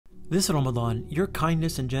This Ramadan, your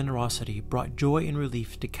kindness and generosity brought joy and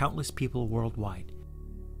relief to countless people worldwide.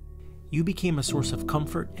 You became a source of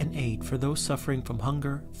comfort and aid for those suffering from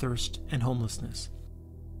hunger, thirst, and homelessness.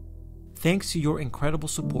 Thanks to your incredible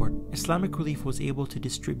support, Islamic Relief was able to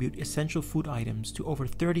distribute essential food items to over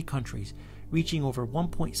 30 countries, reaching over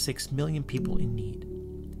 1.6 million people in need.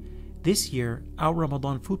 This year, our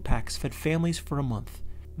Ramadan food packs fed families for a month.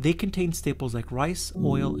 They contain staples like rice,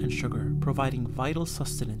 oil, and sugar, providing vital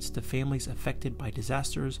sustenance to families affected by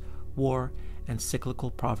disasters, war, and cyclical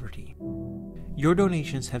poverty. Your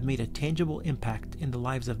donations have made a tangible impact in the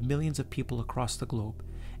lives of millions of people across the globe,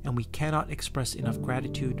 and we cannot express enough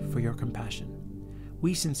gratitude for your compassion.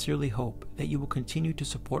 We sincerely hope that you will continue to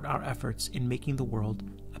support our efforts in making the world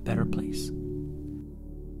a better place.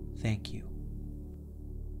 Thank you.